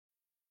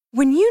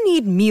When you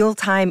need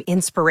mealtime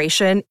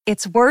inspiration,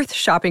 it's worth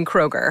shopping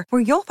Kroger,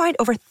 where you'll find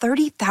over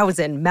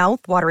 30,000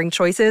 mouth-watering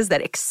choices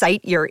that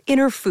excite your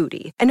inner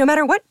foodie. And no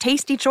matter what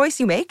tasty choice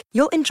you make,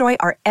 you'll enjoy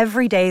our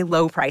everyday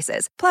low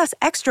prices, plus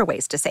extra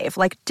ways to save,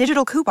 like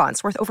digital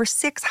coupons worth over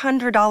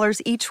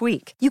 $600 each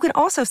week. You can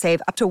also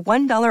save up to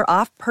 $1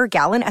 off per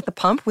gallon at the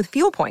pump with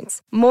fuel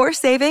points. More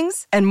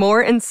savings and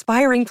more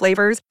inspiring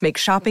flavors make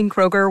shopping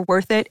Kroger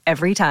worth it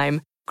every time.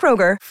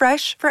 Kroger,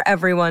 fresh for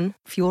everyone.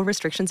 Fuel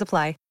restrictions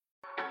apply.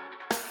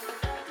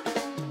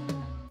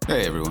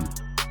 Hey everyone,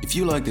 if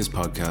you like this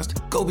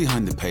podcast, go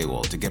behind the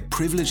paywall to get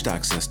privileged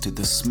access to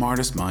the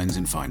smartest minds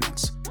in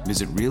finance.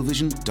 Visit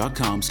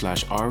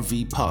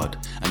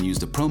realvision.com/rvpod and use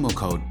the promo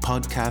code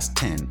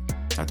podcast10.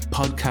 That's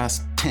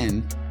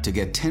podcast10 to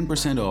get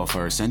 10% off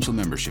our essential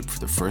membership for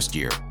the first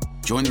year.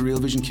 Join the Real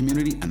Vision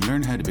community and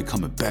learn how to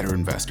become a better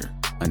investor.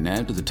 And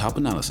now to the top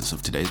analysis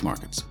of today's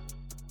markets.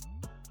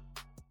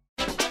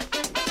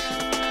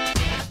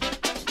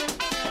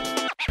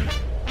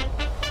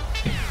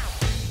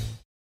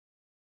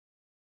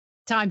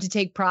 Time to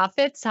take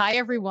profits. Hi,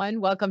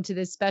 everyone. Welcome to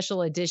this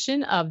special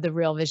edition of the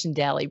Real Vision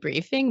Daily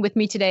Briefing. With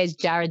me today is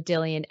Jared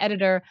Dillian,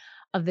 editor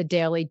of the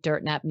Daily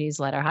Dirtnap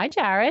newsletter. Hi,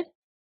 Jared.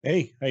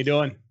 Hey, how you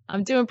doing?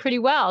 I'm doing pretty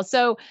well.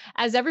 So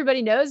as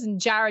everybody knows,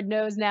 and Jared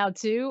knows now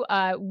too,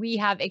 we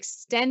have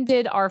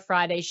extended our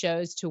Friday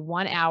shows to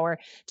 1 hour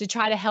to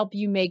try to help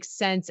you make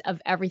sense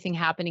of everything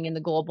happening in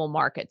the global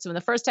market. So in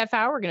the first half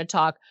hour, we're going to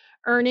talk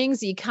earnings,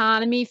 the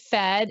economy,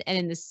 Fed, and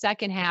in the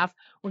second half,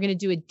 we're going to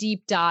do a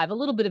deep dive, a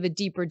little bit of a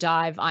deeper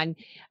dive on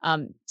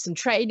some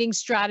trading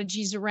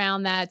strategies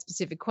around that,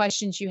 specific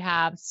questions you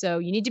have. So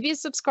you need to be a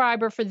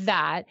subscriber for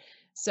that.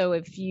 So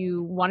if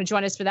you want to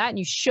join us for that, and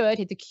you should,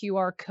 hit the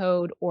QR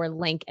code or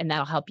link, and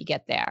that'll help you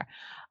get there.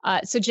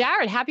 So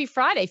Jared, happy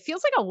Friday.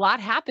 Feels like a lot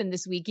happened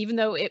this week, even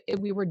though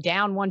we were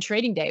down one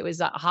trading day. It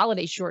was a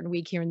holiday shortened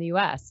week here in the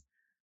U.S.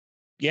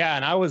 Yeah,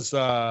 and I was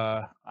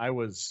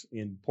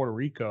in Puerto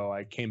Rico.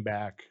 I came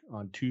back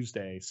on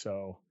Tuesday,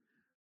 so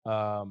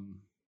I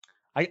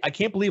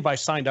can't believe I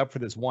signed up for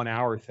this 1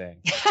 hour thing.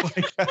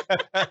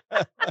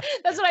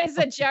 That's what I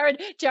said.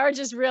 Jared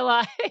just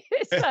realized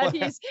that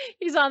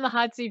he's on the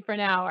hot seat for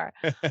an hour.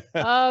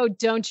 Oh,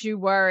 don't you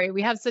worry.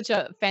 We have such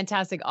a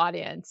fantastic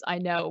audience. I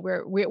know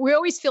we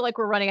always feel like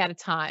we're running out of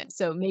time.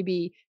 So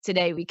maybe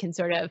today we can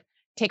sort of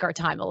take our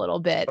time a little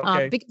bit.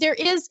 Okay.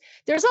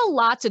 There's a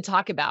lot to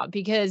talk about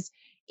because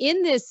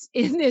in this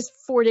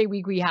 4-day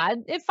week we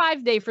had, a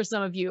 5-day for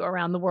some of you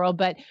around the world,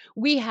 but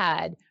we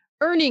had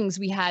earnings,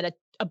 we had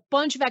a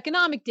bunch of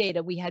economic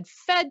data. We had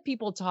Fed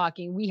people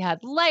talking. We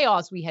had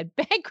layoffs. We had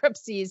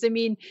bankruptcies. I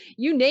mean,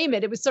 you name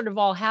it. It was sort of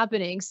all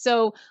happening.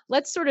 So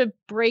let's sort of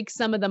break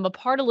some of them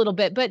apart a little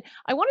bit. But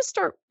I want to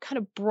start kind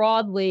of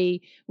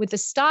broadly with the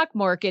stock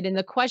market and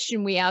the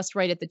question we asked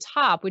right at the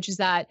top, which is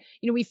that,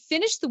 we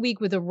finished the week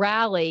with a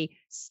rally,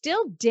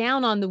 still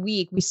down on the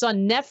week. We saw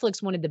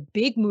Netflix, one of the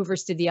big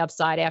movers to the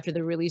upside after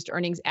the released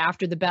earnings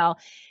after the bell.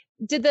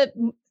 Did the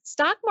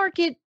stock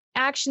market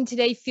action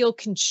today feel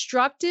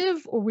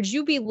constructive, or would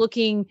you be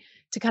looking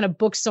to kind of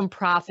book some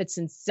profits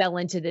and sell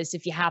into this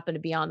if you happen to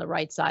be on the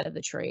right side of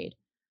the trade?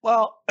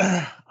 Well,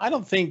 I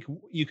don't think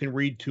you can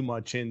read too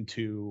much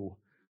into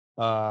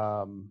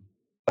a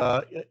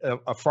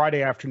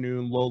Friday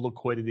afternoon, low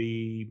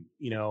liquidity,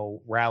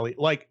 rally.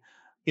 Like,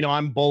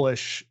 I'm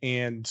bullish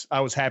and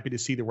I was happy to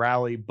see the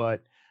rally,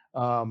 but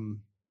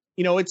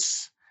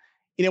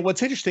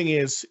what's interesting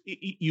is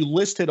you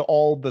listed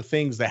all the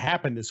things that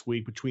happened this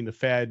week between the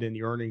Fed and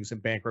the earnings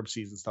and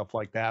bankruptcies and stuff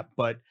like that.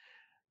 But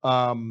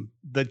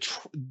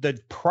the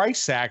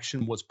price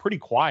action was pretty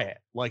quiet.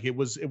 Like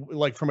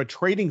like from a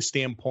trading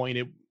standpoint,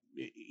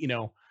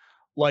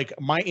 like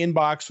my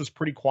inbox was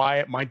pretty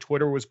quiet. My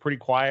Twitter was pretty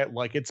quiet.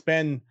 Like it's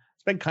been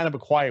kind of a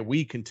quiet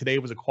week, and today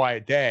was a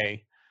quiet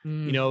day.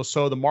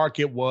 So the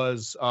market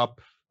was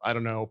up, I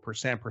don't know,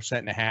 percent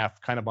and a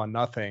half, kind of on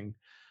nothing.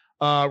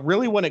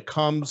 Really, when it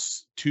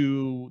comes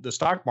to the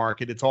stock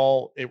market,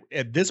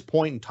 at this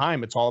point in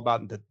time, it's all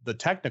about the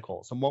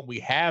technicals. And what we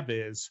have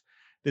is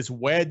this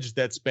wedge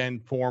that's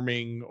been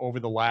forming over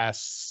the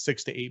last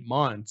 6 to 8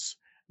 months,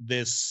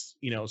 this,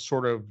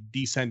 sort of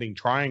descending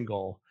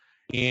triangle,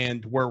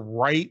 and we're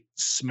right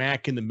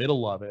smack in the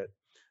middle of it.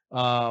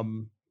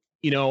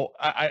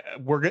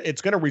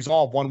 It's going to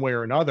resolve one way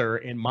or another.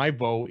 And my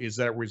vote is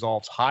that it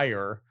resolves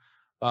higher.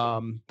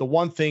 The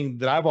one thing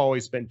that I've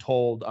always been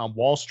told on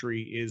Wall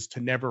Street is to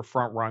never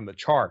front run the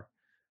chart.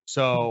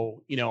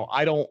 So,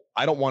 I don't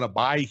want to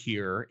buy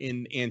here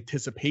in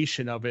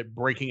anticipation of it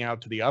breaking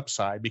out to the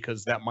upside,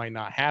 because that might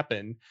not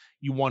happen.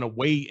 You want to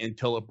wait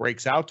until it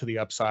breaks out to the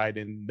upside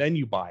and then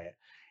you buy it.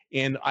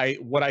 And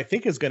what I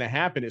think is going to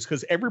happen is,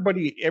 because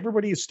everybody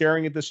is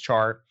staring at this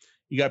chart.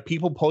 You got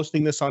people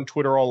posting this on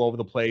Twitter all over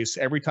the place.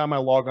 Every time I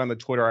log on to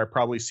Twitter, I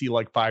probably see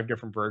like 5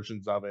 different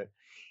versions of it.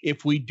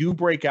 If we do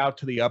break out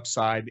to the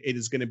upside, it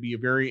is going to be a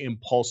very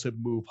impulsive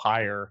move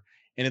higher,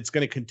 and it's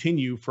going to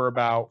continue for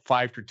about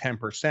 5 to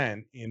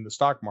 10% in the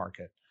stock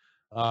market.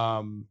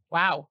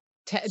 Wow.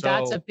 That's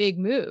a So big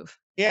move.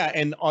 yeah,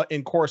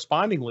 and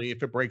correspondingly,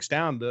 if it breaks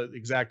down, the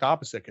exact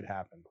opposite could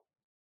happen.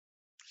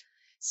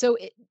 So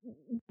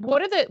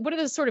what are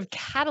the sort of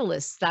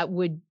catalysts that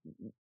would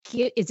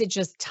get, is it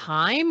just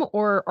time,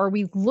 or are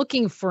we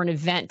looking for an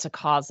event to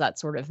cause that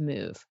sort of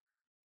move?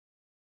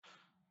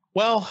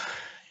 Well,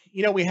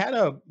 we had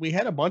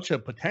a bunch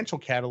of potential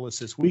catalysts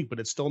this week, but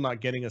it's still not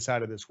getting us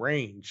out of this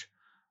range.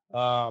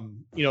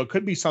 It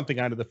could be something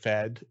out of the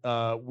Fed.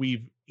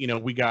 We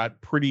got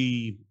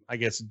pretty, I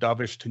guess,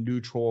 dovish to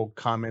neutral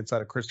comments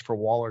out of Christopher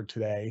Waller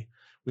today.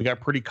 We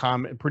got pretty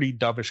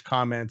dovish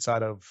comments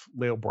out of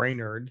Leo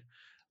Brainerd.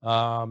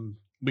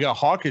 We got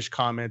hawkish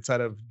comments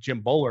out of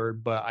Jim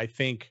Bullard, but I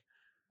think,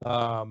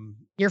 um,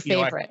 Your you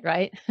know, I favorite,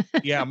 right?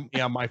 yeah,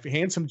 my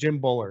handsome Jim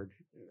Bullard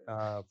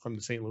from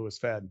the St. Louis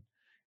Fed.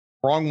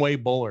 Wrong way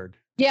Bullard.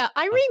 Yeah,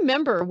 I Uh,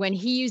 remember when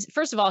he used,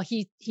 first of all,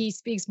 he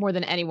speaks more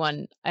than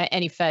anyone,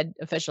 any Fed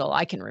official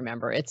I can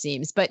remember, it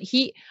seems. But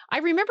I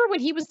remember when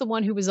he was the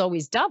one who was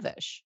always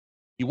dovish,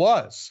 he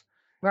was.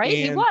 right?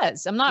 He And,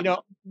 was. I'm you not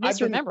know, I've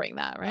been misremembering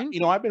that, right?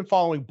 I've been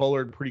following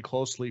Bullard pretty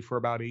closely for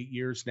about 8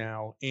 years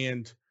now.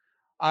 And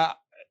I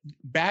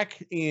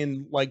back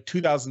in like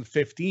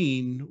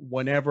 2015,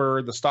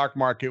 whenever the stock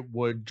market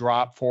would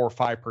drop 4 or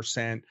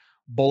 5%,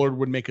 Bullard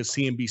would make a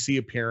CNBC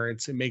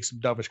appearance and make some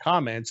dovish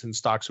comments, and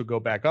stocks would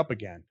go back up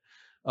again.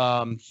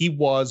 He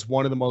was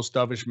one of the most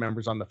dovish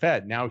members on the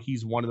Fed. Now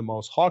he's one of the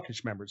most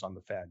hawkish members on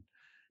the Fed.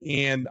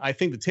 And I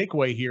think the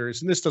takeaway here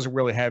is, and this doesn't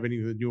really have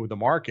anything to do with the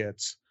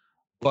markets,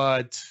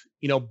 but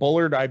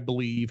Bullard, I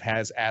believe,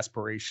 has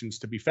aspirations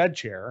to be Fed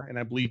chair, and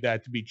I believe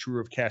that to be true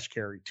of Cash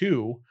Carey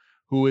too,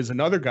 who is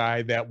another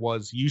guy that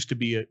used to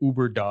be an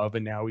Uber dove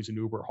and now he's an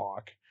Uber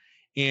hawk.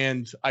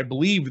 And I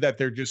believe that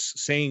they're just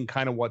saying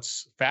kind of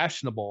what's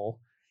fashionable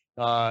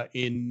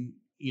in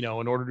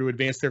order to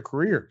advance their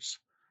careers.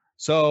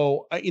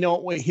 So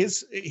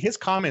his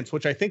comments,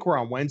 which I think were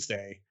on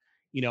Wednesday,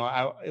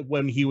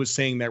 when he was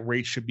saying that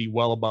rates should be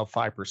well above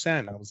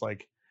 5%, I was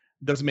like,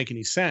 it doesn't make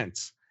any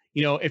sense.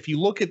 If you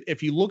look at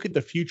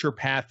the future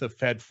path of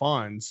Fed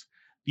funds,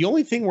 the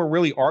only thing we're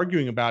really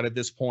arguing about at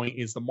this point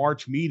is the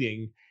March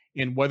meeting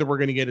and whether we're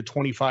going to get a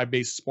 25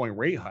 basis point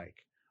rate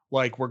hike.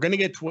 Like we're going to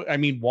get,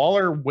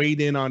 Waller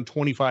weighed in on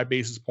 25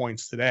 basis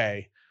points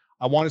today.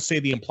 I want to say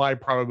the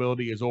implied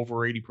probability is over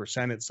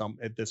 80%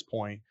 at this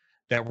point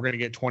that we're going to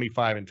get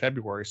 25 in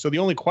February. So the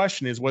only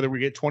question is whether we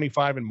get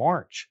 25 in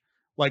March.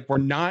 Like we're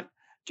not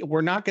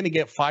going to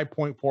get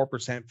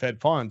 5.4%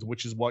 Fed funds,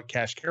 which is what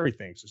Cash Carey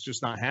thinks. It's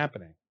just not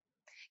happening.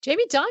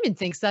 Jamie Dimon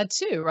thinks that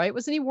too, right?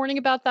 Wasn't he warning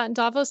about that in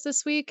Davos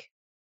this week?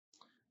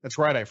 That's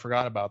right. I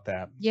forgot about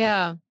that.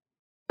 Yeah.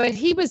 But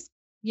he's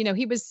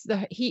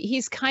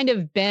kind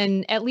of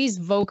been, at least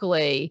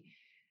vocally,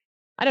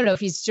 I don't know if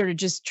he's sort of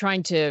just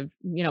trying to,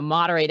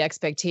 moderate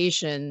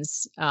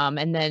expectations,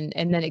 and then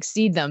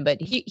exceed them.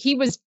 But he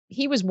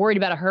was worried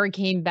about a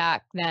hurricane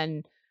back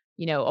then,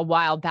 a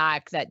while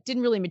back that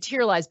didn't really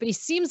materialize. But he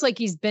seems like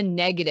he's been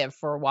negative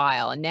for a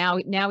while, and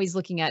now he's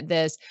looking at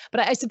this.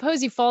 But I suppose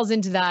he falls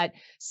into that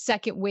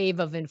second wave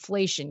of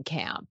inflation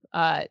camp,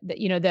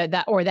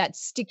 that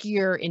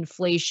stickier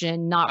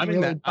inflation, not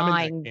really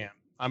buying.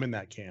 I'm in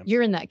that camp.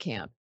 You're in that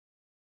camp.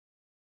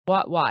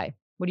 Why?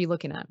 What are you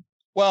looking at?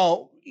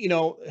 Well,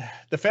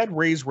 the Fed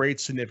raised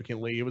rates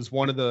significantly. It was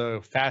one of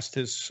the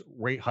fastest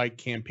rate hike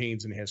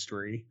campaigns in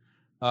history.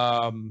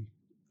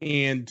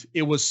 And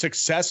it was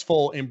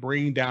successful in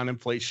bringing down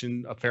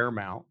inflation a fair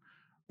amount,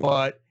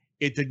 but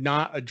it did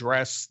not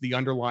address the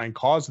underlying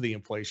cause of the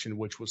inflation,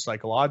 which was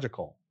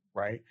psychological,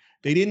 right?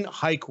 They didn't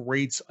hike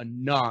rates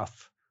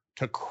enough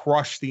to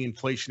crush the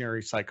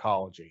inflationary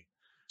psychology.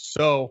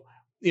 So,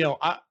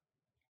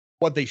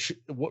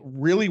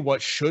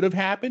 what should have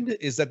happened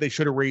is that they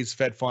should have raised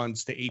Fed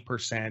funds to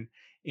 8%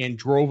 and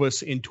drove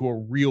us into a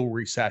real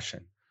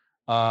recession.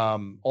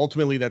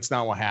 Ultimately, that's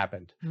not what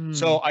happened.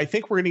 So I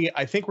think we're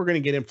gonna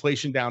get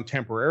inflation down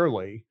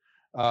temporarily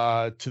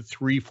to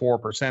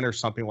 3-4% or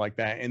something like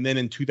that, and then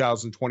in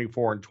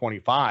 2024 and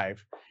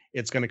 25,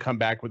 it's going to come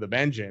back with a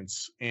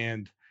vengeance,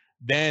 and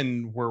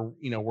then we're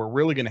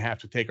really going to have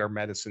to take our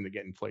medicine to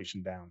get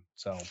inflation down.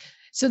 So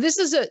this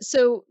is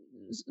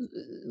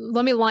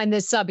let me line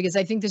this up, because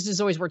I think this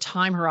is always where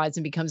time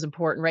horizon becomes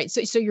important, right?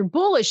 So you're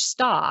bullish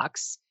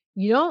stocks.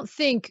 You don't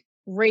think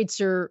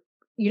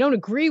you don't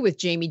agree with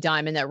Jamie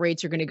Dimon that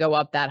rates are going to go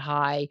up that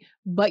high,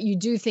 but you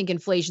do think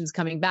inflation's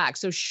coming back.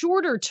 So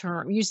shorter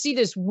term, you see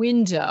this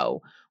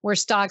window where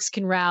stocks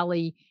can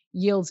rally,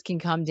 yields can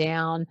come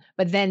down,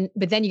 but then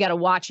you got to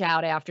watch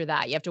out after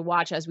that. You have to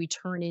watch as we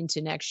turn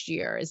into next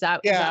year. Is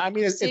that? Yeah,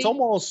 it's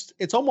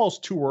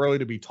almost too early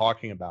to be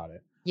talking about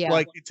it. Yeah.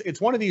 Like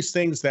it's one of these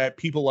things that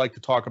people like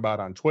to talk about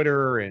on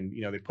Twitter, and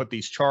they put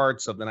these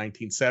charts of the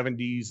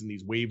 1970s and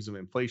these waves of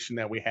inflation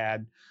that we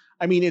had.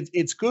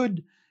 It's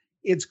good.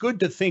 It's good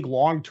to think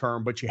long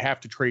term, but you have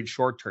to trade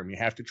short term. You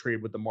have to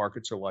trade what the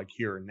markets are like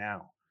here and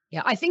now.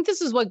 Yeah, I think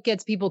this is what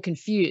gets people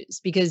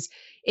confused, because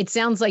it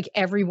sounds like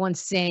everyone's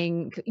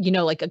saying,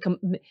 like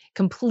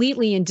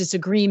completely in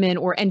disagreement,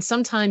 and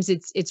sometimes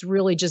it's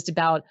really just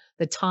about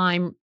the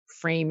time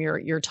frame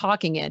you're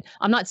talking in.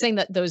 I'm not saying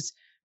that those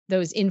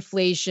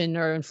inflation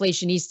or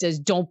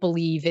inflationistas don't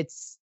believe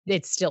it's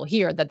still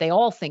here, that they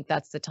all think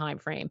that's the time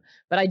frame,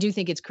 but I do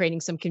think it's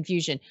creating some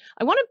confusion.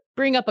 I want to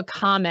bring up a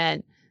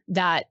comment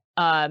that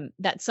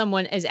that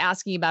someone is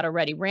asking about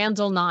already,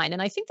 Randall 9,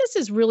 and I think this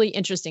is really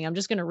interesting. I'm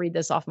just going to read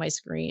this off my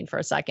screen for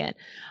a second.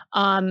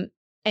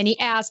 And he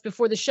asked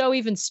before the show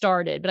even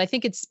started, but I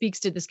think it speaks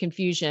to this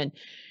confusion.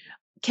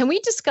 Can we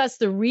discuss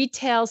the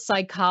retail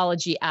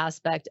psychology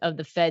aspect of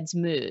the Fed's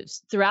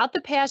moves? Throughout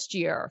the past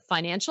year,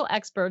 financial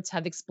experts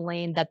have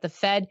explained that the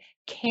Fed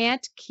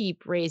can't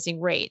keep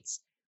raising rates,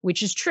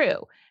 which is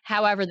true.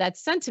 However, that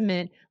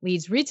sentiment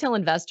leads retail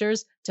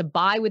investors to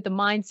buy with the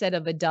mindset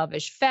of a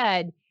dovish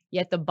Fed,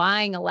 yet the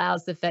buying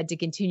allows the Fed to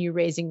continue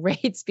raising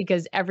rates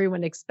because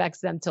everyone expects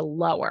them to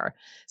lower.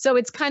 So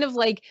it's kind of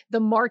like the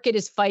market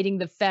is fighting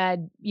the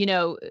Fed. You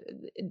know,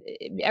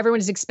 everyone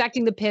is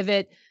expecting the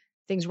pivot.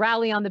 Things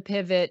rally on the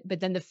pivot,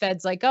 but then the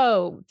Fed's like,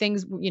 oh,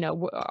 things, you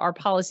know, our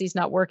policy's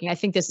not working. I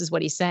think this is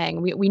what he's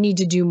saying. We need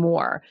to do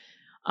more.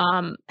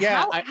 How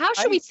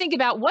should we think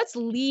about what's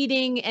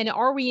leading, and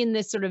are we in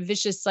this sort of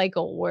vicious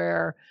cycle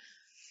where?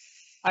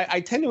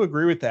 I tend to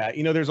agree with that.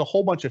 You know, there's a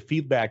whole bunch of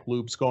feedback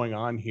loops going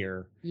on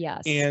here.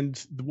 Yes.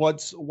 And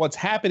what's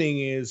happening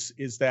is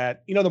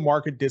that, you know, the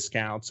market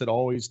discounts, it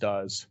always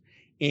does.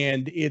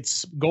 And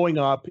it's going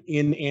up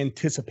in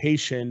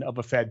anticipation of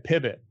a Fed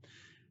pivot.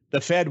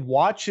 The Fed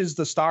watches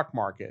the stock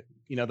market.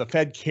 You know, the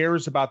Fed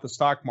cares about the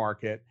stock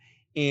market.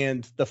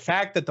 And the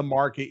fact that the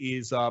market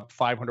is up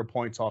 500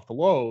 points off the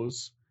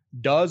lows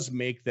does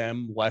make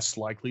them less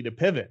likely to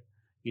pivot.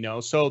 You know,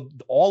 so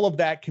all of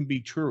that can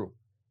be true.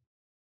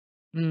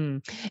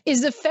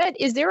 Is the Fed,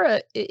 is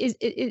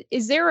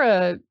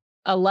there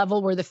a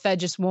level where the Fed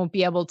just won't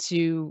be able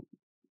to,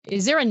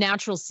 is there a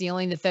natural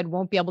ceiling the Fed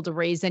won't be able to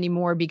raise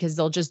anymore because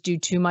they'll just do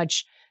too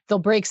much, they'll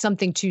break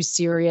something too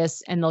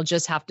serious and they'll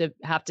just have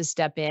to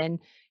step in?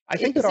 I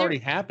think that already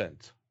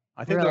happened.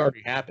 I think that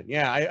already happened.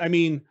 Yeah. I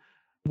mean,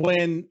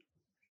 when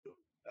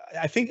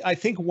I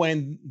think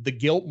when the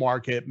gilt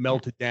market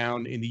melted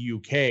down in the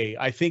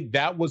UK, I think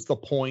that was the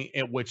point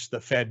at which the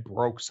Fed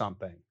broke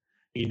something.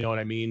 You know what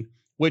I mean?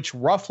 Which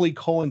roughly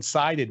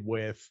coincided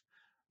with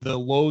the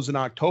lows in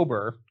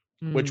October,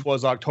 which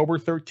was October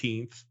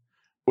 13th,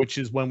 which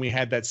is when we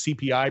had that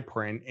CPI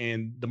print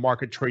and the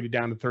market traded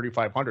down to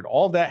 3,500.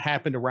 All of that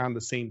happened around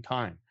the same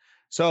time.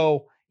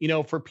 So, you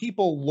know, for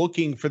people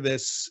looking for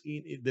this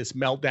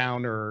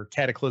meltdown or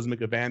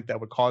cataclysmic event that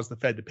would cause the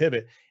Fed to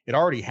pivot, it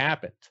already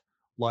happened.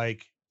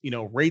 Like, you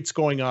know, rates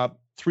going up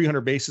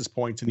 300 basis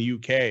points in the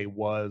UK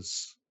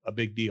was a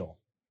big deal.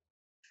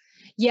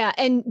 Yeah.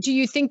 And do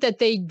you think that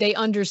they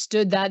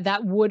understood that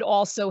that would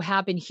also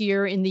happen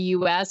here in the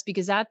US?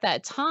 Because at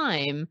that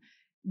time,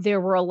 there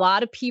were a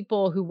lot of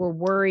people who were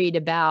worried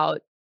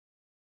about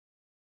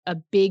a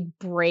big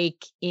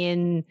break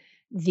in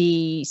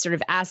the sort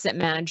of asset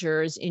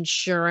managers,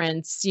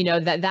 insurance, you know,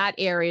 that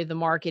area of the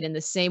market, in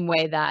the same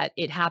way that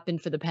it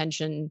happened for the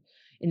pension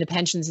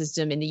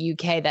system in the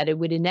UK, that it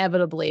would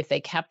inevitably, if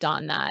they kept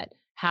on that,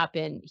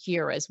 happen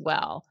here as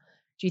well.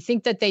 Do you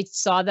think that they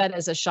saw that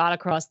as a shot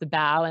across the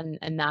bow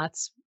and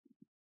that's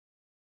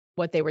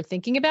what they were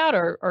thinking about,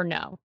 or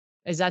no?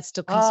 Is that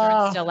still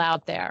concern still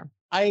out there?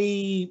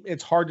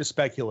 It's hard to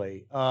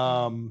speculate.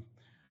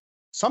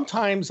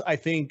 Sometimes I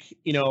think,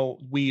 you know,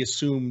 we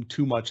assume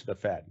too much of the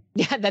Fed.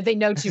 Yeah, that they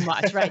know too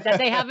much, right? That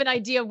they have an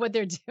idea of what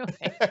they're doing.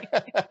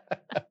 That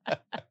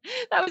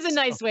was a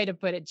nice way to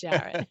put it,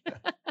 Jared.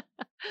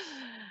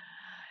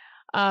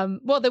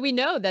 Well, that we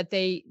know that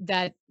they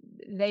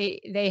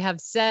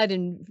have said,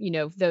 and you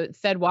know, the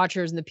Fed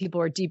watchers and the people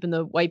who are deep in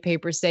the white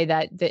paper say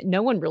that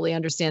no one really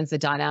understands the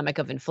dynamic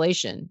of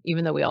inflation,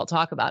 even though we all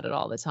talk about it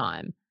all the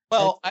time.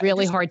 Well, it's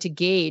really hard to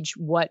gauge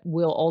what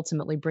will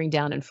ultimately bring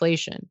down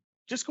inflation.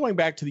 Just going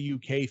back to the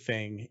UK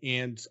thing,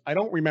 and I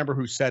don't remember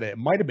who said it. It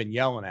might have been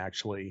Yellen,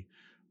 actually,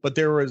 but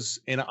there was,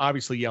 and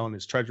obviously Yellen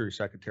is Treasury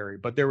Secretary,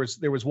 but there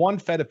was one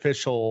Fed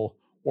official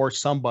or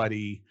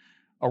somebody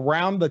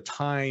around the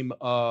time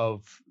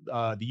of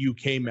the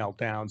UK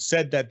meltdown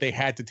said that they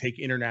had to take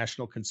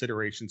international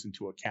considerations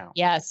into account.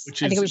 Yes, I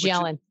think it was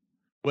Yellen.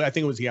 Well, I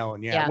think it was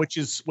Yellen, yeah. Which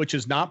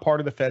is not part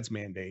of the Fed's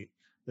mandate.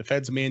 The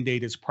Fed's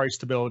mandate is price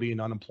stability and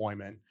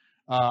unemployment.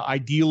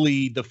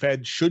 Ideally, the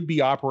Fed should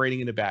be operating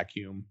in a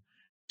vacuum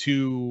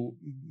to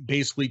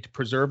basically to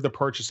preserve the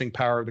purchasing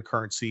power of the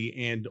currency,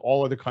 and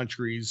all other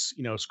countries,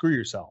 you know, screw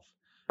yourself,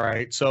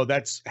 right? So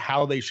that's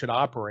how they should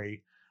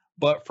operate.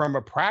 But from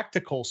a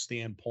practical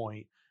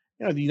standpoint,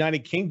 you know, the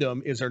United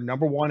Kingdom is our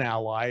number one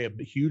ally,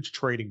 a huge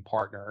trading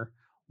partner.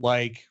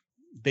 Like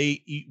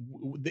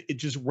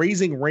just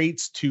raising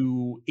rates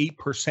to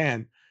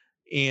 8%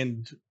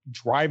 and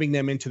driving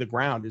them into the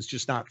ground is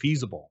just not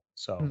feasible.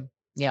 So,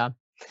 yeah.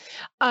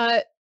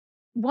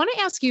 Want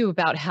to ask you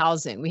about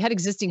housing. We had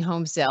existing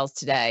home sales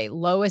today,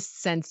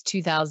 lowest since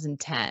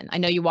 2010. I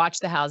know you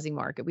watch the housing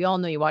market. We all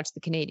know you watch the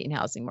Canadian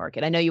housing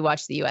market. I know you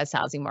watch the US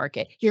housing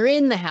market. You're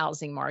in the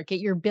housing market.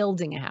 You're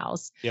building a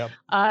house. Yep.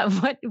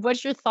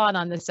 What's your thought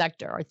on the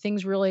sector? Are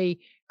things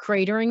really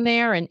cratering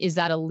there? And is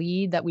that a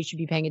lead that we should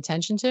be paying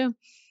attention to?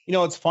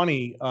 It's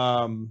funny.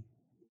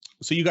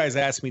 So you guys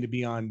asked me to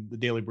be on the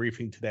daily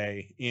briefing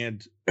today,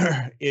 and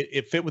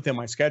it fit within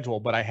my schedule,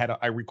 but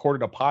I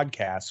recorded a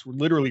podcast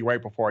literally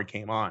right before I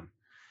came on.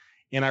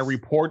 And I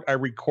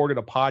recorded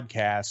a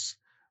podcast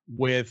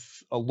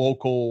with a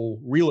local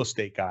real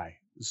estate guy,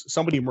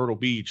 somebody in Myrtle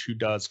Beach who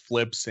does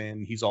flips,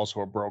 and he's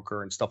also a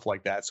broker and stuff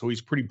like that. So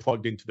he's pretty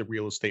plugged into the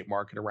real estate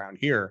market around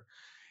here.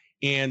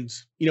 And,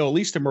 at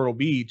least in Myrtle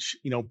Beach,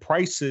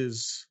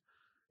 prices,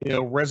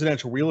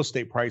 residential real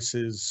estate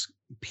prices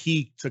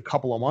peaked a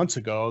couple of months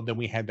ago. Then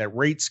we had that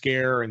rate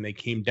scare and they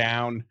came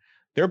down.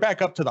 They're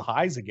back up to the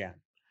highs again.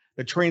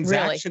 The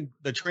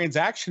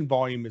transaction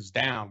volume is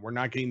down. We're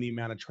not getting the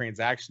amount of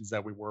transactions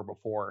that we were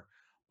before,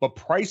 but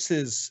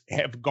prices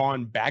have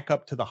gone back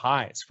up to the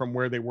highs from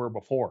where they were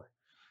before.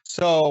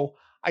 So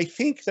I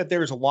think that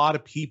there's a lot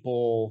of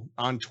people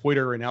on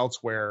Twitter and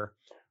elsewhere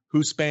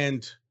who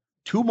spend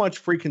too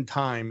much freaking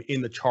time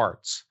in the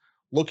charts,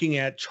 looking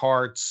at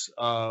charts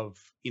of,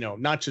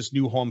 not just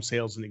new home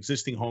sales and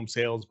existing home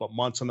sales, but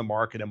months on the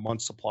market and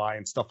months supply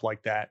and stuff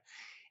like that.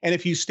 And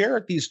if you stare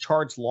at these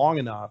charts long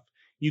enough,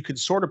 you could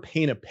sort of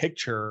paint a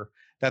picture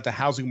that the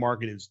housing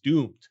market is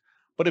doomed.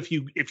 But if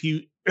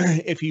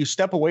you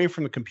step away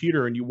from the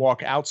computer and you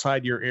walk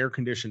outside your air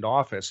conditioned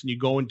office and you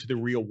go into the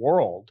real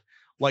world,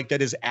 like,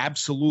 that is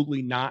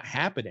absolutely not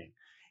happening.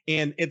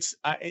 And it's,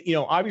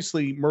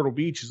 obviously Myrtle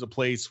Beach is a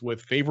place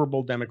with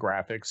favorable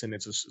demographics and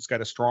it's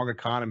got a strong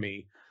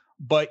economy.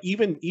 But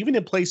even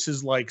in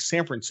places like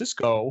San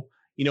Francisco,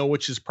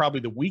 which is probably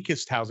the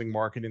weakest housing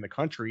market in the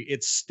country,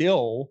 it's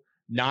still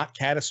not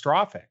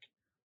catastrophic.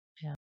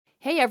 Yeah.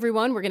 Hey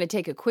everyone, we're going to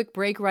take a quick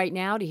break right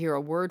now to hear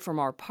a word from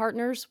our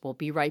partners. We'll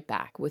be right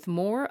back with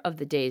more of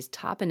the day's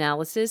top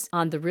analysis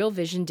on the Real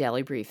Vision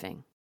Daily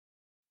Briefing.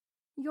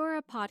 You're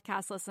a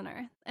podcast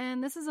listener,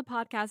 and this is a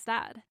podcast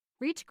ad.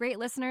 Reach great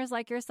listeners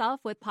like yourself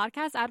with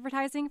podcast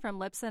advertising from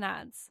Libsyn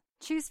Ads.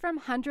 Choose from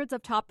hundreds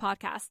of top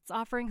podcasts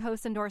offering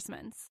host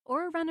endorsements,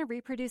 or run a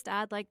reproduced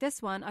ad like this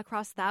one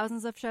across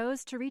thousands of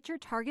shows to reach your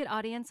target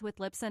audience with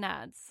Libsyn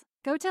Ads.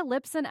 Go to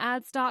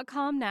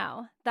libsynads.com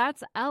now.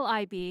 That's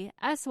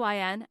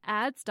LIBSYN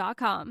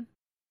ads.com.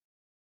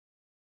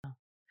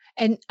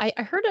 And I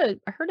heard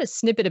a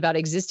snippet about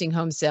existing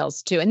home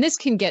sales too, and this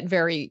can get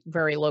very,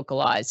 very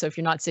localized. So if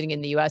you're not sitting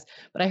in the U.S.,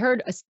 but I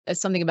heard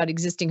something about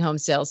existing home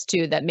sales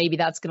too, that maybe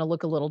that's going to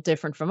look a little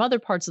different from other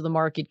parts of the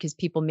market because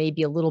people may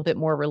be a little bit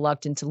more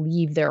reluctant to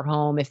leave their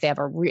home if they have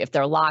if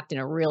they're locked in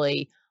a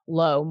really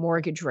low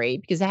mortgage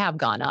rate, because they have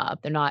gone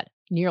up. They're not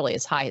nearly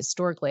as high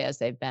historically as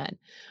they've been.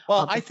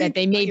 Well, I think that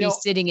they may be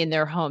sitting in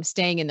their home,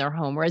 staying in their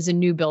home, whereas a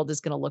new build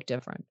is going to look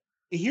different.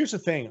 Here's the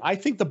thing. I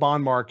think the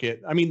bond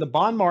market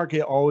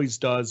always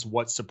does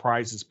what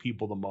surprises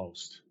people the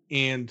most.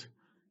 And,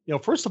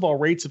 first of all,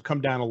 rates have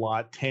come down a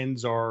lot.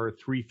 10s are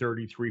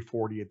 330,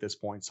 340 at this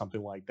point,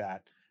 something like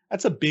that.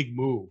 That's a big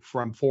move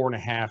from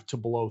 4.5 to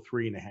below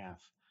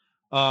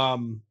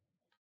 3.5.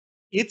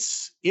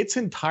 It's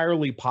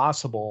entirely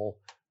possible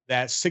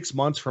that 6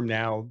 months from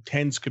now,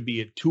 10s could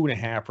be at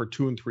 2.5 or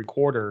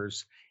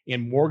 2.75,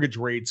 and mortgage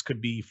rates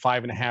could be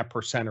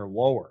 5.5% or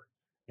lower.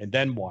 And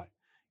then what?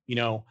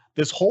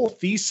 This whole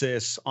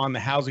thesis on the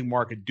housing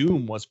market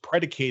doom was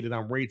predicated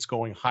on rates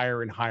going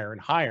higher and higher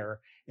and higher,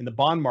 and the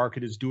bond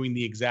market is doing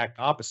the exact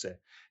opposite.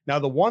 Now,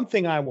 the one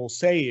thing I will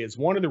say is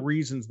one of the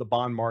reasons the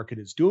bond market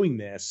is doing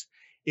this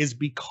is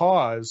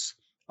because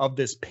of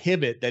this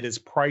pivot that is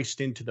priced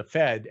into the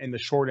Fed and the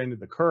short end of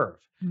the curve.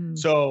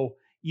 So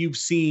you've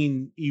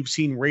seen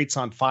rates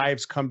on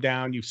 5s come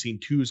down, you've seen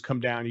 2s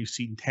come down, you've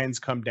seen 10s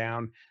come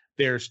down.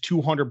 There's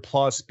 200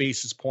 plus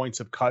basis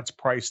points of cuts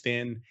priced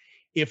in.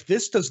 If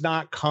this does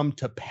not come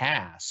to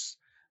pass,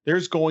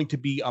 there's going to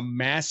be a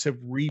massive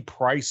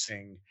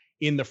repricing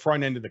in the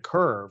front end of the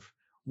curve,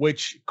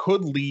 which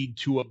could lead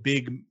to a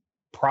big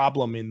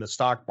problem in the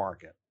stock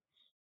market.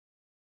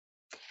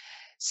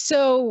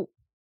 So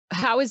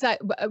how is that?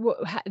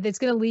 That's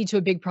going to lead to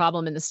a big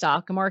problem in the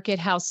stock market.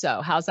 How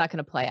so? How's that going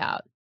to play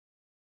out?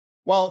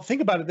 Well,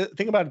 think about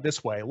it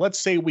this way. Let's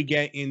say we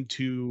get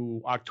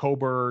into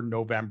October,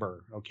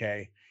 November,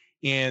 okay?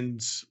 And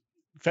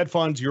Fed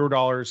funds,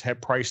 Eurodollars have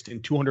priced in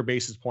 200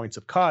 basis points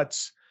of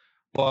cuts,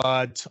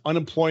 but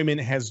unemployment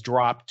has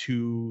dropped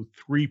to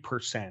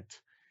 3%,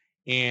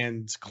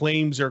 and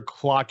claims are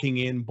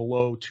clocking in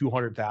below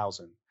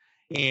 200,000.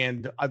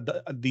 And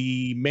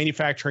the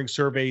manufacturing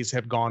surveys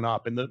have gone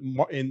up,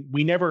 and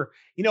we never,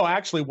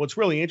 actually, what's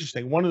really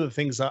interesting, one of the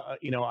things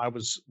I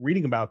was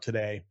reading about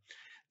today,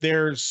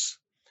 there's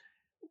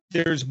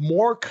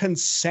more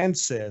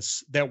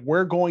consensus that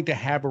we're going to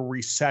have a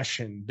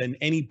recession than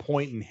any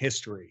point in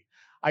history.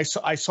 I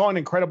saw an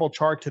incredible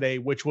chart today,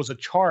 which was a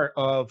chart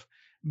of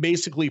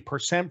basically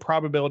percent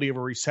probability of a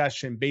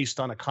recession based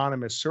on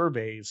economist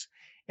surveys.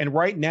 And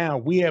right now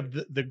we have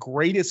the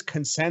greatest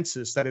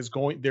consensus that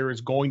there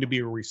is going to be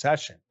a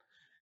recession.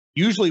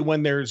 Usually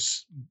when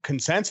there's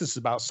consensus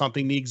about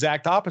something, the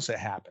exact opposite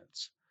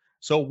happens.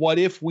 So what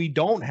if we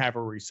don't have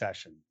a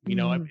recession?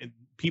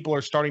 People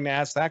are starting to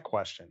ask that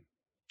question.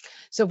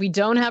 So if we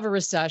don't have a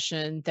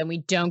recession, then we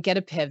don't get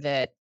a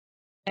pivot.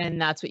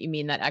 And that's what you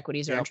mean, that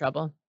equities are in Yep.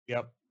 trouble.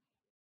 Yep.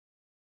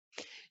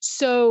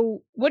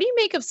 So what do you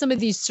make of some of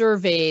these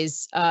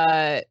surveys?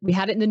 We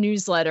had it in the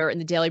newsletter, in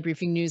the Daily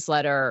Briefing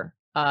newsletter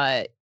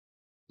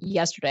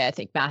yesterday. I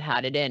think Matt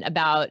had it in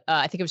about,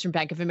 I think it was from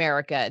Bank of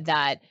America,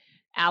 that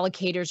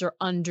allocators are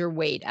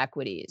underweight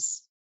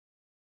equities.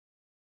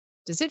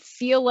 Does it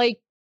feel like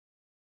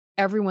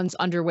everyone's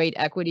underweight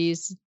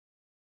equities?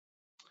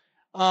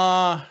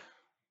 I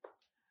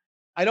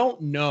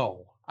don't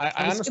know. I It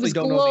was honestly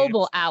don't know the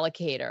global answer.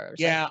 allocators.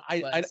 Yeah,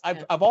 think it was.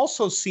 Yeah. I've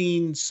also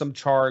seen some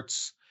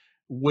charts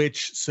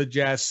which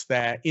suggests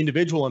that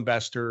individual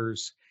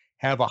investors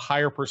have a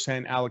higher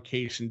percent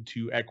allocation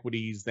to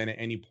equities than at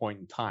any point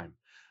in time.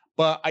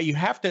 But you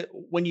have to,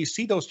 when you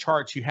see those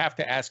charts, you have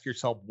to ask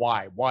yourself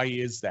why. Why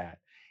is that?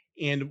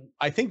 And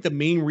I think the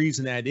main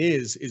reason that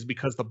is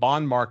because the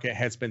bond market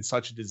has been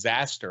such a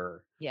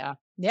disaster. Yeah.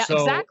 Yeah, So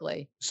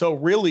exactly. so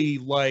really,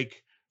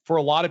 like, for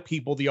a lot of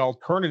people, the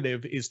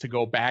alternative is to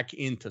go back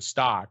into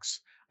stocks.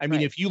 I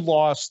mean, Right. if you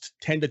lost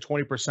 10 to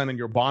 20% in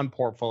your bond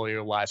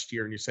portfolio last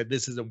year and you said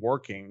this isn't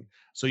working,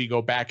 so you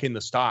go back into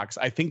stocks,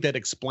 I think that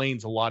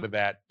explains a lot of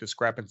that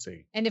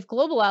discrepancy. And if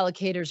global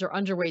allocators are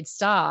underweight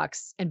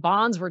stocks and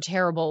bonds were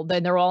terrible,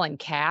 then they're all in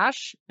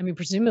cash. I mean,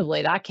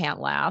 presumably that can't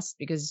last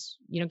because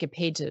you don't get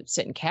paid to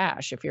sit in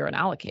cash if you're an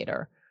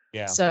allocator.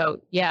 Yeah. So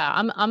yeah,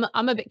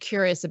 I'm a bit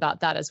curious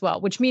about that as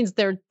well, which means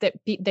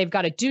they've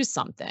got to do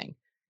something.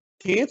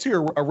 To answer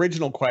your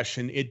original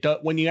question, it does,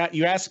 when you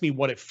ask me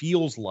what it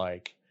feels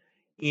like,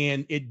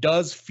 and it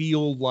does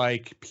feel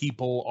like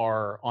people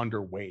are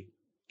underweight.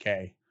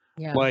 Okay.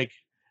 Yeah. Like,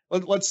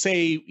 let's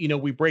say,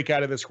 we break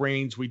out of this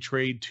range, we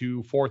trade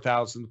to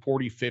 4,000,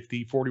 40,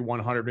 50,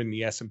 4,100 in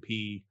the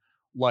S&P.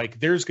 Like,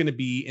 there's going to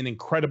be an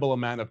incredible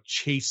amount of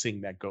chasing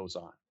that goes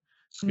on.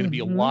 It's going to be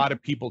a Mhm. lot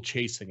of people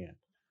chasing it.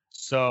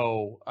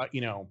 So,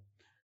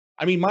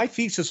 I mean, my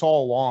thesis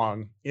all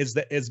along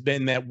has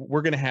been that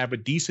we're going to have a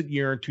decent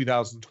year in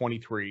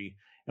 2023.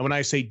 And when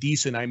I say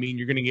decent, I mean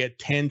you're going to get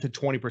 10 to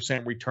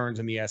 20% returns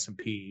in the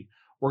S&P.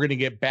 We're going to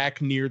get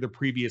back near the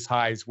previous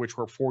highs, which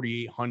were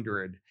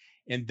 4,800,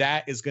 and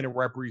that is going to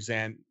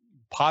represent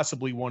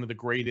possibly one of the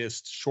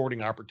greatest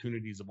shorting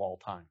opportunities of all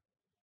time.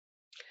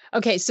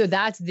 Okay, so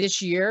that's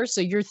this year.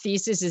 So your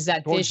thesis is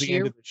that Towards this the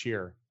end year, of this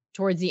year.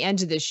 towards the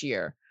end of this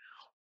year.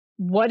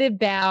 What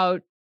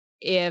about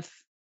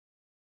if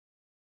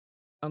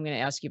I'm going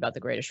to ask you about the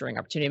greatest shorting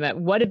opportunity, but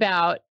what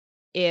about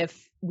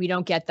if we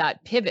don't get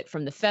that pivot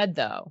from the Fed,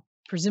 though?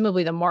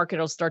 Presumably the market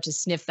will start to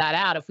sniff that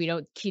out if we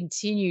don't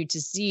continue to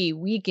see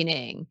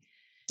weakening.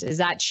 Does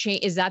that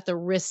change? Is that the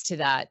risk to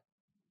that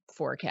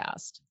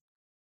forecast?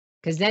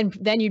 Because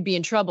then you'd be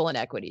in trouble in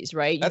equities,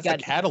 right? That's the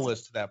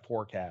catalyst to that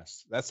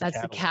forecast. That's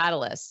the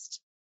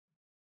catalyst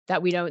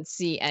that we don't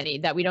see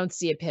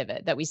a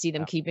pivot, that we see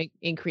them keep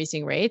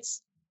increasing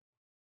rates.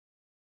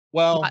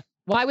 Well,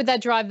 why would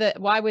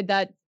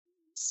that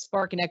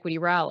spark an equity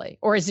rally?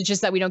 Or is it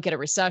just that we don't get a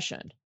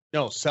recession?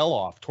 no, sell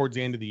off towards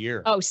the end of the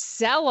year. Oh,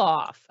 sell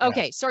off. Yeah.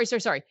 Okay, sorry.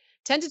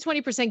 10 to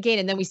 20% gain,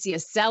 and then we see a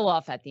sell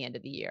off at the end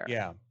of the year.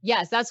 Yeah.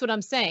 Yes, that's what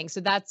I'm saying. So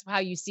that's how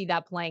you see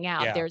that playing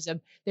out. Yeah.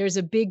 There's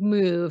a big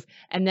move,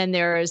 and then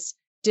there's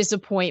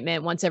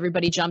disappointment once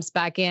everybody jumps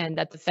back in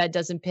that the Fed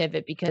doesn't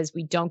pivot because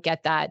we don't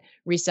get that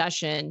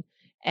recession,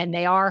 and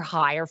they are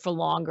higher for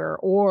longer,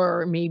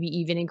 or maybe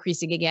even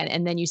increasing again,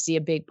 and then you see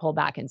a big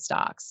pullback in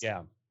stocks.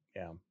 Yeah.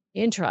 Yeah.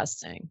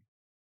 Interesting.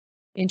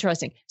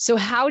 So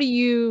how do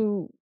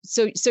you?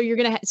 So you're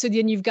gonna. So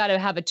then you've got to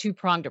have a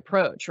two-pronged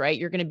approach, right?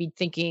 You're going to be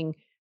thinking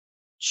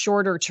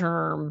shorter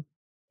term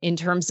in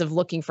terms of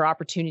looking for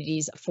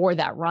opportunities for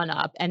that run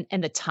up and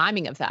the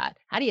timing of that.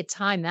 How do you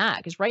time that?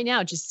 Because right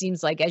now it just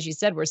seems like, as you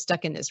said, we're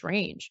stuck in this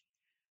range.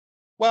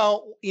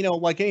 Well,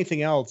 like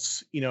anything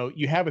else,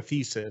 you have a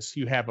thesis,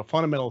 you have a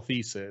fundamental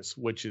thesis,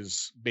 which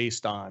is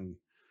based on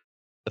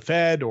the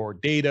Fed or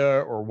data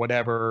or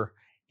whatever.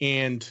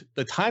 And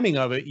the timing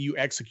of it, you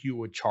execute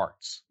with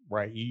charts,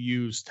 right? You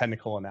use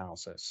technical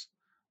analysis.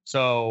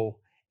 So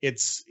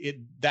that's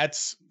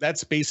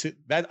basic.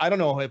 That I don't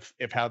know if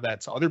how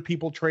that's other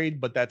people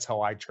trade, but that's how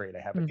I trade. I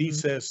have a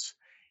thesis,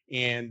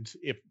 and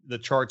if the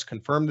charts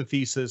confirm the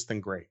thesis, then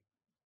great.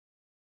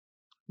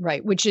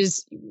 Right, which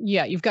is,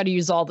 you've got to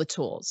use all the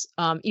tools.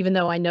 Even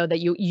though I know that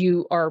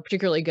you are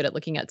particularly good at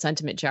looking at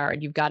sentiment,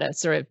 Jared, you've got to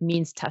sort of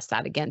means test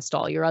that against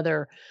all your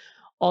other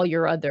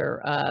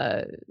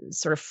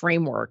sort of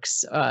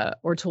frameworks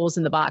or tools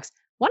in the box.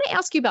 I want to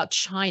ask you about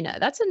China.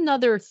 That's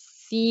another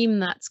theme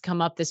that's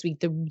come up this week,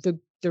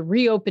 the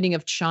reopening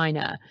of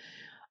China.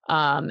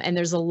 And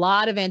there's a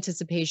lot of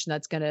anticipation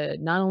that's going to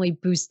not only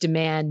boost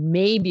demand,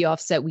 maybe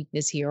offset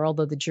weakness here,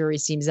 although the jury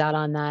seems out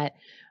on that.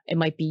 It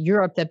might be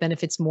Europe that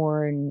benefits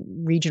more in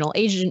regional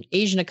Asian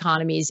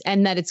economies,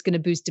 and that it's going to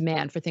boost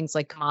demand for things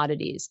like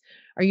commodities.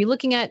 Are you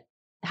looking at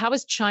how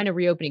is China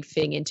reopening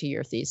fitting into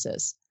your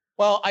thesis?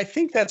 Well, I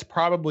think that's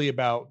probably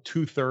about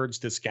 2/3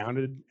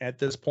 discounted at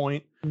this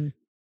point.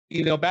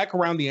 Back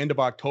around the end of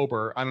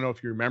October, I don't know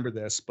if you remember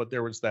this, but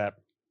there was that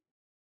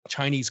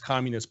Chinese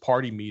Communist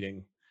Party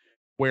meeting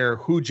where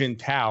Hu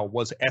Jintao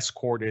was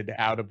escorted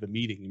out of the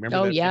meeting. You remember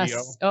Oh, that video?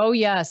 yes. Oh,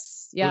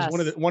 yes. It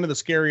was Yes. one of the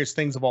scariest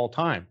things of all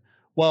time.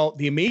 Well,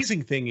 the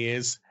amazing thing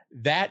is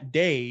that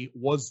day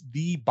was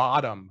the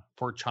bottom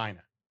for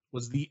China,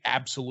 was the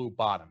absolute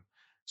bottom.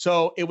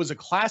 So it was a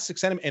classic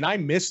sentiment, and I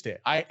missed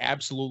it. I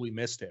absolutely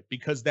missed it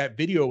because that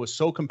video was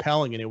so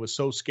compelling and it was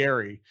so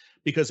scary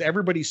because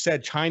everybody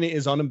said China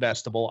is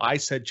uninvestable. I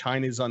said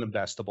China is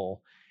uninvestable.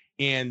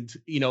 And,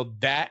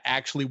 that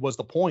actually was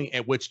the point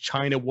at which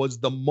China was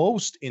the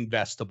most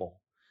investable.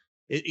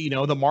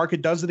 The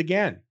market does it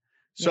again.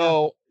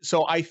 So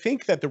I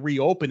think that the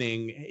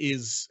reopening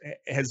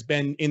has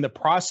been in the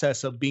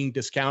process of being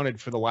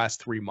discounted for the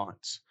last 3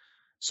 months.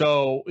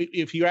 So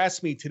if you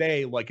ask me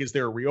today, like, is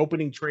there a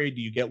reopening trade?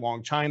 Do you get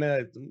long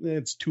China?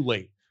 It's too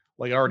late.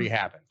 Like, it already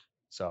happened.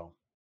 So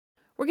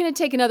We're going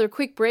to take another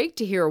quick break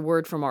to hear a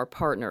word from our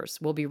partners.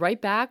 We'll be right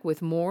back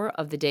with more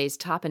of the day's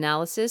top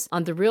analysis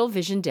on the Real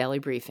Vision Daily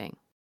Briefing.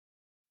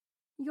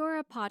 You're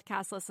a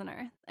podcast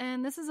listener,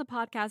 and this is a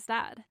podcast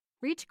ad.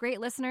 Reach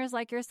great listeners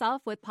like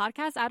yourself with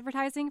podcast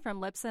advertising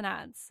from Libsyn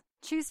Ads.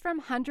 Choose from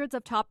hundreds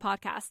of top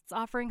podcasts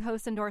offering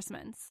host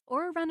endorsements,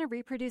 or run a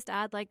reproduced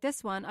ad like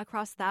this one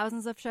across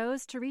thousands of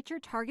shows to reach your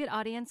target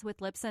audience with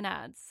Libsyn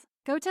Ads.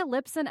 Go to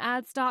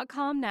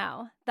libsynads.com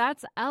now.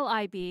 That's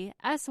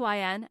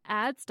LIBSYN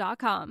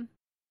ads.com.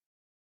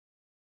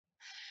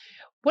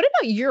 What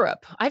about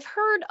Europe? I've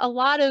heard a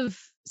lot of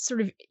sort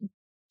of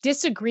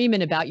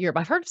disagreement about Europe.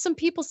 I've heard some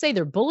people say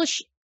they're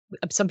bullish.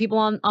 Some people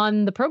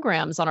on the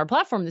programs on our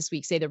platform this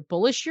week say they're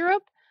bullish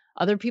Europe.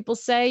 Other people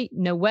say,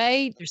 no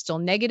way, they're still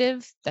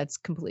negative. That's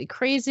completely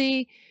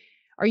crazy.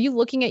 Are you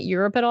looking at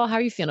Europe at all? How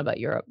are you feeling about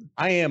Europe?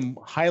 I am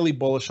highly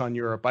bullish on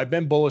Europe. I've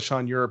been bullish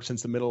on Europe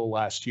since the middle of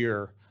last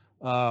year.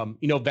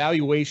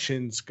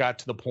 Valuations got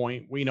to the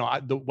point where,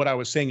 what I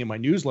was saying in my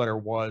newsletter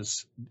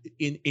was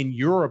in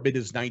Europe, it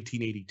is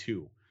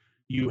 1982.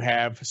 You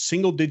have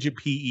single digit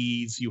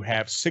PEs, you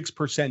have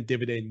 6%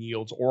 dividend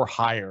yields or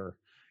higher.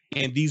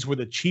 And these were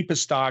the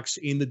cheapest stocks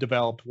in the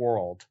developed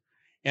world.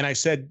 And I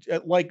said,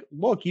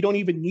 look, you don't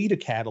even need a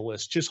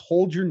catalyst. Just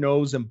hold your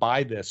nose and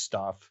buy this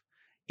stuff,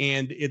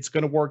 and it's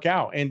going to work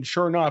out. And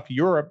sure enough,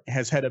 Europe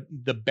has had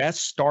the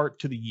best start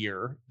to the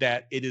year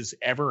that it has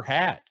ever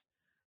had.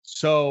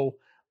 So,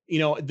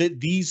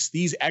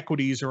 these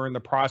equities are in the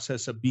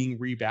process of being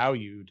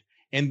revalued,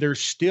 and they're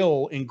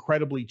still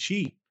incredibly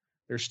cheap.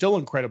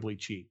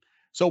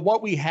 So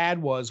what we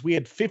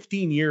had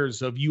 15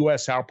 years of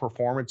U.S.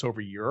 outperformance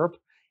over Europe.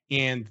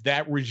 And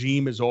that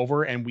regime is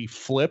over, and we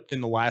flipped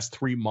in the last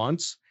 3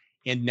 months.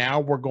 And now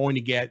we're going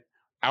to get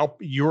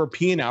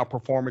European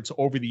outperformance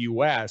over the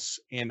US.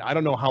 And I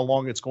don't know how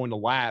long it's going to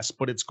last,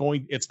 but it's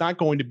not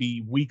going to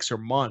be weeks or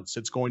months.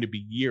 It's going to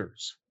be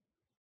years.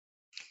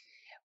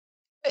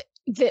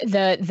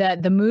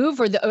 The move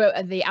or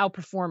the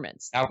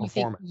outperformance? Outperformance. You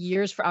think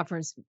years for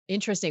outperformance.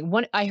 Interesting.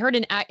 I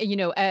heard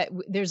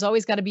there's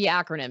always got to be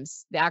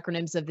acronyms, the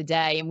acronyms of the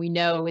day. And we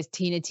know it was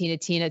Tina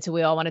till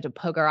we all wanted to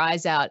poke our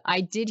eyes out. I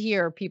did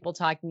hear people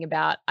talking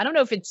about, I don't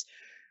know if it's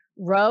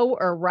row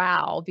or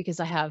row, because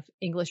I have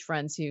English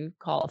friends who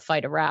call a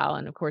fight a row.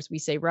 And of course we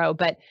say row,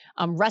 but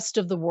rest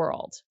of the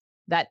world,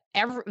 that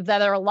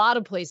there are a lot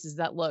of places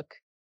that look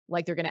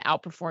like they're going to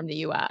outperform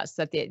the US,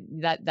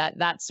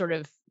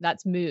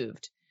 that's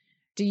moved.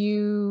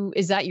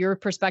 Is that your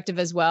perspective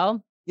as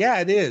well? Yeah,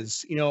 it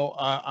is.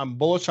 I'm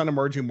bullish on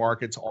emerging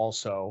markets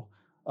also.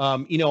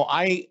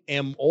 I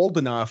am old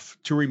enough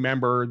to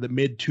remember the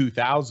mid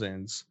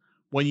 2000s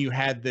when you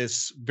had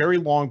this very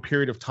long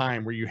period of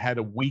time where you had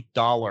a weak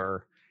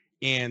dollar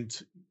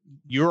and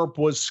Europe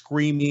was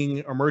screaming,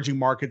 emerging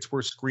markets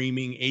were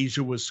screaming,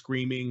 Asia was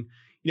screaming.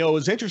 It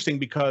was interesting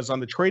because on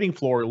the trading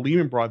floor,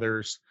 Lehman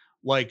Brothers,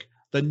 like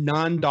the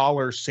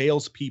non-dollar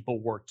salespeople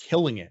were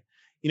killing it.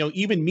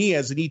 Even me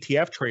as an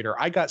ETF trader,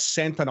 I got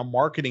sent on a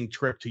marketing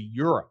trip to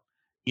Europe,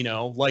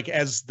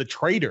 as the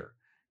trader,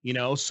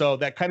 so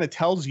that kind of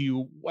tells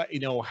you what,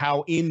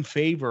 how in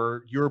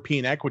favor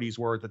European equities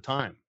were at the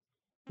time.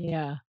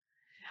 Yeah.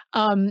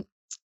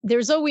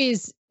 There's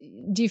always,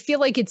 do you feel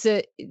like it's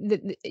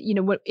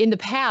what in the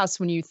past,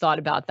 when you thought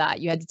about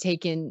that, you had to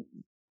take in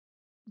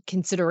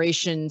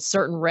consideration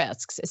certain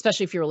risks,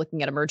 especially if you were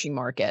looking at emerging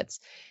markets.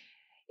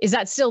 Is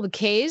that still the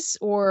case,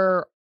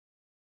 or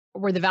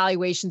were the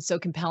valuations so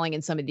compelling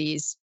in some of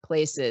these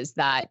places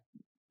that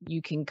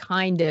you can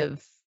kind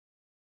of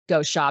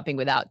go shopping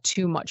without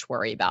too much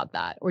worry about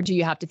that? Or do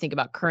you have to think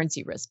about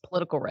currency risk,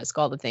 political risk,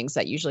 all the things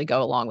that usually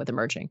go along with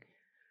emerging?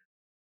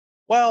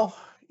 Well,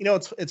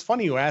 it's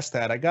funny you asked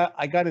that. I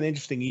got an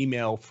interesting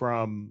email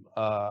from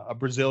a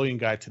Brazilian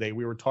guy today.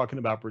 We were talking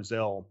about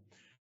Brazil,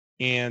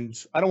 and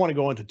I don't want to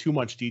go into too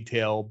much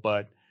detail,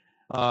 but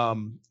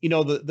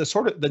the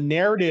sort of the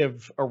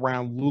narrative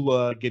around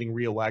Lula getting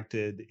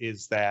reelected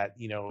is that,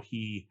 it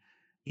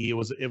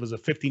was a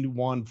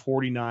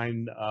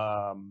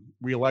 51-49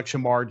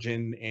 reelection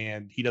margin,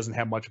 and he doesn't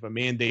have much of a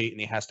mandate, and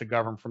he has to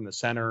govern from the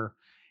center.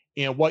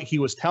 And what he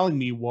was telling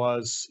me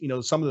was,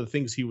 some of the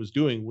things he was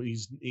doing,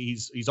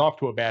 he's off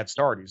to a bad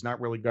start. He's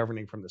not really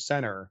governing from the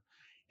center.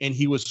 And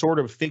he was sort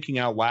of thinking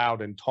out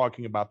loud and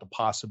talking about the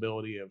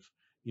possibility of,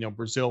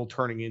 Brazil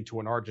turning into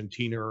an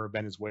Argentina or a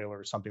Venezuela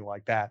or something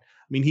like that.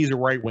 I mean, he's a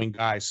right-wing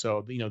guy,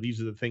 so,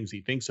 these are the things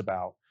he thinks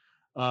about.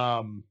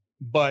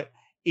 But,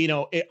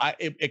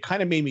 it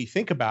kind of made me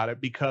think about it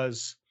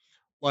because,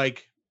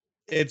 like,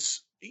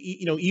 it's,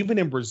 even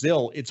in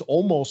Brazil, it's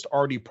almost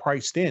already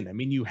priced in. I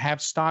mean, you have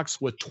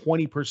stocks with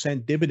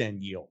 20%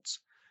 dividend yields,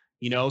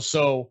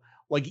 so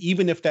like,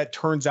 even if that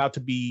turns out to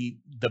be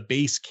the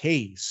base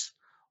case,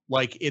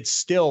 like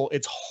it's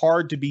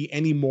hard to be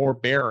any more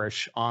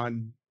bearish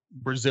on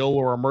Brazil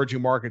or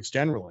emerging markets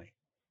generally.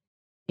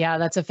 Yeah,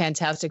 that's a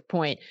fantastic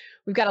point.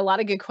 We've got a lot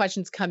of good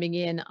questions coming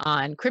in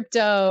on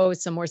crypto,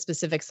 some more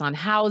specifics on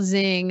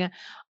housing,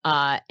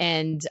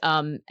 and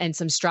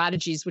some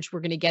strategies, which we're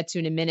going to get to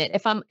in a minute.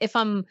 If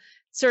I'm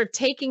sort of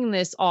taking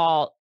this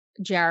all,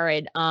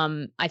 Jared,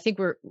 I think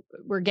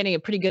we're getting a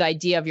pretty good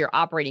idea of your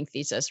operating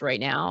thesis right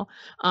now.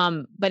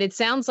 But it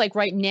sounds like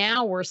right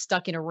now we're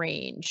stuck in a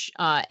range,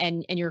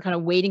 and you're kind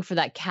of waiting for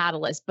that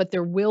catalyst, but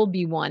there will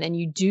be one, and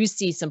you do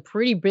see some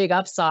pretty big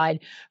upside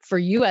for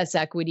U.S.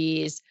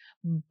 equities,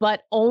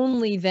 but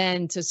only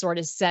then to sort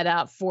of set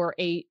up for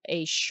a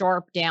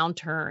sharp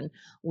downturn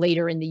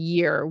later in the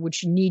year,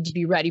 which you need to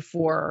be ready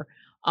for,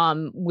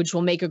 which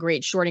will make a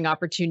great shorting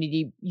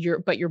opportunity.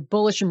 But you're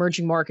bullish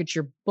emerging markets,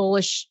 you're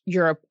bullish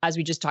Europe, as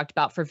we just talked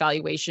about, for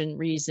valuation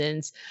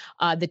reasons,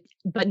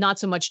 but not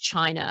so much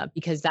China,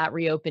 because that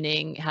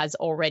reopening has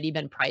already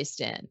been priced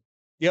in.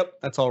 Yep,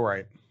 that's all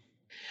right.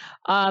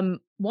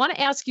 Want to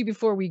ask you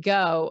before we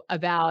go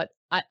about,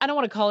 I don't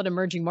want to call it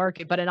emerging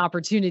market, but an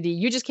opportunity.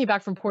 You just came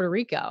back from Puerto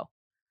Rico.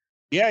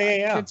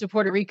 Yeah. Trip to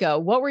Puerto Rico.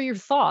 What were your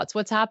thoughts?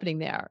 What's happening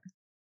there?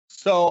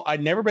 So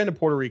I'd never been to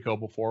Puerto Rico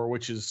before,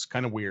 which is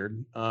kind of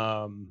weird.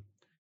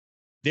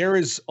 There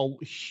is a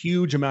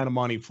huge amount of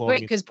money flowing.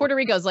 Wait, because Puerto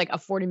Rico is like a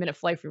 40-minute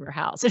flight from your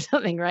house or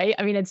something, right?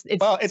 I mean, it's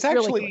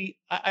actually, really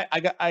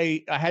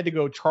I had to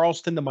go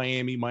Charleston to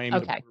Miami okay. to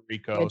Puerto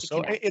Rico.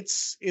 So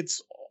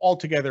it's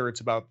altogether,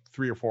 it's about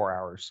 3 or 4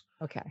 hours.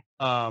 Okay.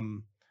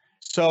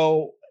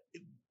 So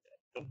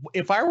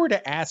if I were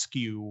to ask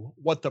you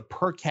what the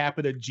per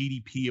capita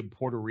GDP of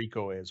Puerto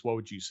Rico is, what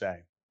would you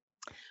say?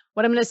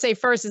 What I'm going to say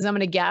first is I'm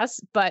going to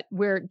guess, but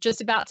we're just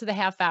about to the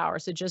half hour.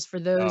 So just for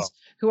those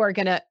who are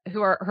not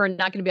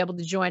going to be able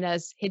to join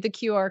us, hit the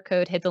QR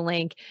code, hit the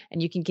link,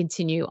 and you can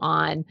continue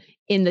on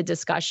in the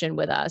discussion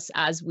with us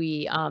as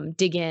we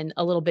dig in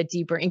a little bit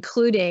deeper,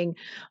 including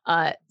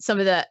some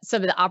of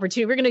the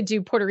opportunity. We're going to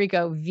do Puerto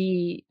Rico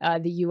v.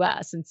 the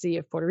U.S. and see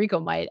if Puerto Rico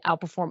might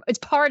outperform. It's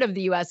part of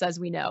the U.S. as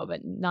we know,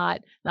 but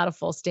not a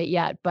full state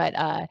yet. But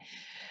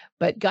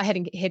go ahead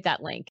and hit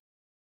that link.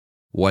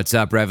 What's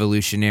up,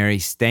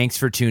 revolutionaries? Thanks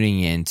for tuning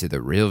in to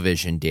the Real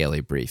Vision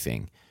Daily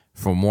Briefing.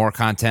 For more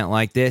content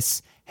like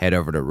this, head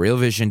over to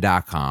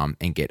realvision.com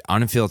and get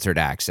unfiltered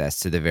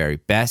access to the very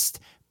best,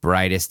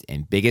 brightest,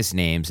 and biggest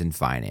names in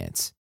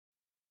finance.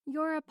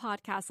 You're a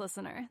podcast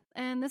listener,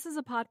 and this is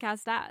a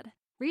podcast ad.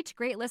 Reach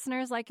great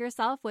listeners like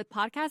yourself with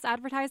podcast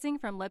advertising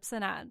from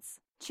Libsyn Ads.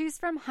 Choose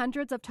from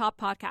hundreds of top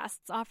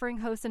podcasts offering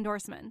host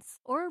endorsements,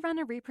 or run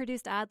a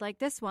reproduced ad like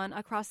this one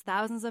across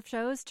thousands of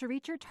shows to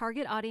reach your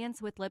target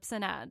audience with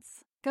Libsyn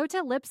Ads. Go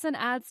to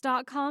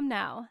libsynads.com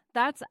now.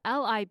 That's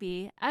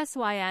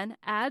LIBSYN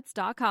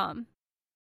ads.com.